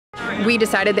we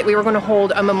decided that we were going to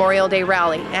hold a Memorial Day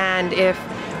rally, and if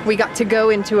we got to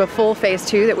go into a full phase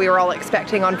 2 that we were all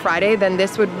expecting on Friday, then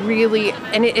this would really,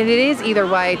 and it is either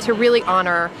way, to really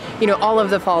honor, all of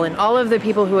the fallen, all of the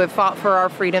people who have fought for our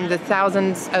freedom, the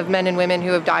thousands of men and women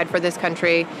who have died for this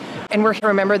country. And we're here to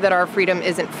remember that our freedom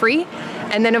isn't free.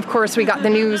 And then, of course, we got the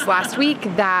news last week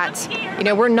that,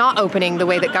 we're not opening the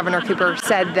way that Governor Cooper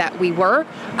said that we were.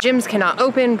 Gyms cannot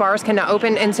open, bars cannot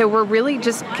open. And so we're really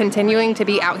just continuing to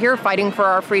be out here fighting for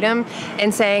our freedom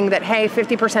and saying that, hey,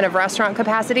 50% of restaurant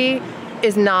capacity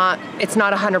is not, it's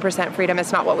not 100% freedom.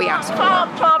 It's not what we asked for.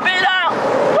 Pump it up!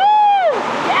 Woo!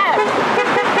 Yes! Woo!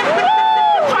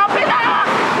 Pump it up!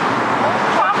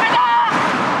 Pump it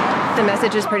up! The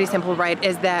message is pretty simple, right?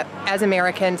 Is that as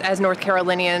Americans, as North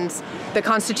Carolinians, the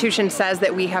Constitution says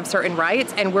that we have certain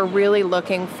rights, and we're really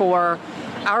looking for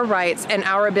our rights and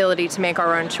our ability to make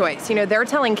our own choice. They're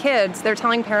telling parents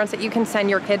that you can send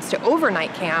your kids to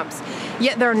overnight camps,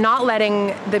 yet they're not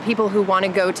letting the people who want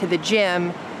to go to the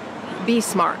gym be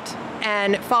smart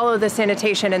and follow the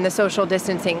sanitation and the social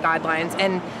distancing guidelines.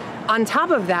 And on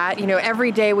top of that,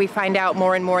 every day we find out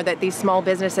more and more that these small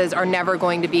businesses are never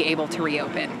going to be able to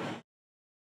reopen.